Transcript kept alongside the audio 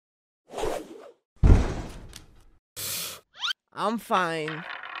I'm fine.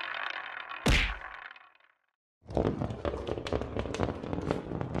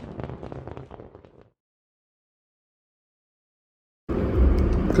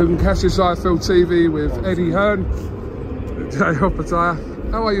 KUGAN CASSIUS IFL TV with Eddie Hearn, Jay Opetaia.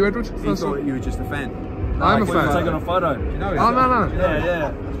 How are you, Edward? He thought you were just a fan. I'm a fan. Taking a photo. You know, Oh, no.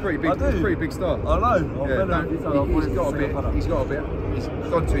 Yeah. It's pretty big. It's pretty big star. I know. Yeah, he's got a bit. He's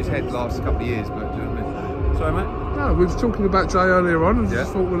gone to his head the last couple of years, but do you know what I mean? Sorry, mate. No, we were talking about Jay earlier on, and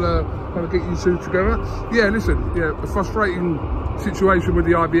just thought we'll kind of get you two together. Yeah, listen, a frustrating situation with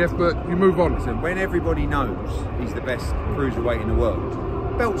the IBF, but you move on. Listen, when everybody knows he's the best cruiserweight in the world,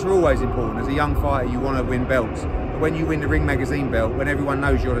 belts are always important. As a young fighter, you want to win belts. But when you win the Ring Magazine belt, when everyone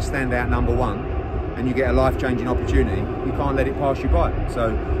knows you're the standout #1, and you get a life-changing opportunity, you can't let it pass you by.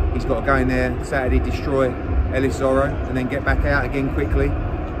 So he's got to go in there Saturday, destroy Ellis Zorro, and then get back out again quickly.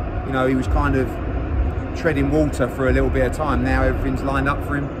 You know, he was kind of treading water for a little bit of time. Now everything's lined up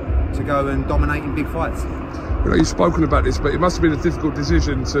for him to go and dominate in big fights. You know, you've spoken about this, but it must have been a difficult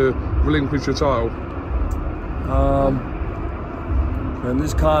decision to relinquish your title. And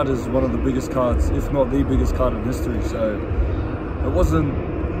this card is one of the biggest cards, if not the biggest card in history. So it wasn't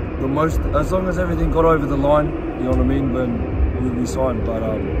the most, as long as everything got over the line, you know what I mean, then we signed. But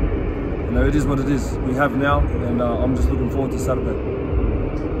you know, it is what it is. We have now, and I'm just looking forward to Saturday.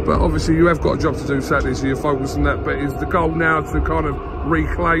 But obviously you have got a job to do Saturday, so you're focused on that. But is the goal now to kind of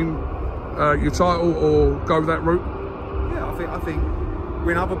reclaim your title or go that route? Yeah, I think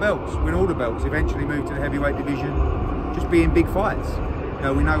win other belts, win all the belts, eventually move to the heavyweight division, just be in big fights. You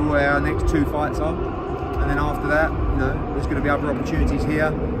know, we know where our next 2 fights are, and then after that, you know, there's going to be other opportunities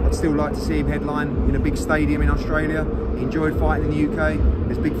here. I'd still like to see him headline in a big stadium in Australia. He enjoyed fighting in the UK.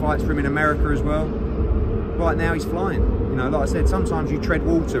 There's big fights for him in America as well. Right now he's flying. You know, like I said, sometimes you tread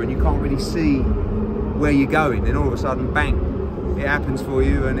water and you can't really see where you're going, then all of a sudden, bang, it happens for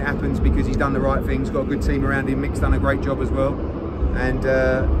you, and it happens because he's done the right things, got a good team around him. Mick's done a great job as well. And,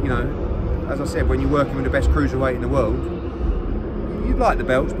 you know, as I said, when you're working with the best cruiserweight in the world, you'd like the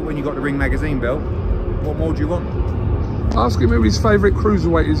belts, but when you got the Ring Magazine belt, what more do you want? Ask him who his favourite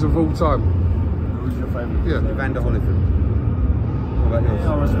cruiserweight is of all time. Who's your favourite? Yeah. Evander Holyfield. What about yours?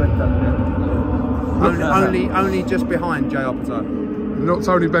 Yeah, I respect that. Only just behind Jay Opetaia. Not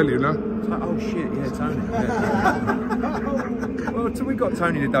Tony Bellew, no? Oh shit, yeah, Tony. Yeah. Well, we got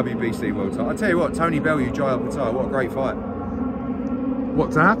Tony the WBC world title. I tell you what, Tony Bellew, Jay Opetaia, what a great fight.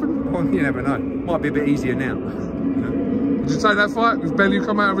 What, to happen? Well, you never know. Might be a bit easier now. Did you take that fight? Does Bellew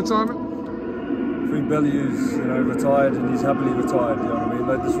come out of retirement? I think Bellew's, you know, retired, and he's happily retired, you know what I mean?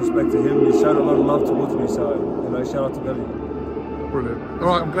 No disrespect to him, he showed a lot of love towards me, so, you know, shout out to Bellew. Brilliant. All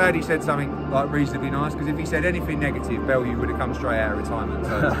right. I'm glad he said something like reasonably nice, because if he said anything negative, Bellew would have come straight out of retirement.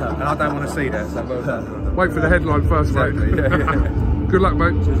 So, and I don't want to see that. So well done. Wait for the headline first, mate. Exactly. Yeah. Good luck,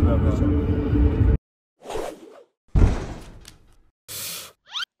 mate. Cheers, man.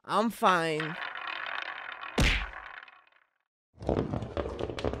 I'm fine.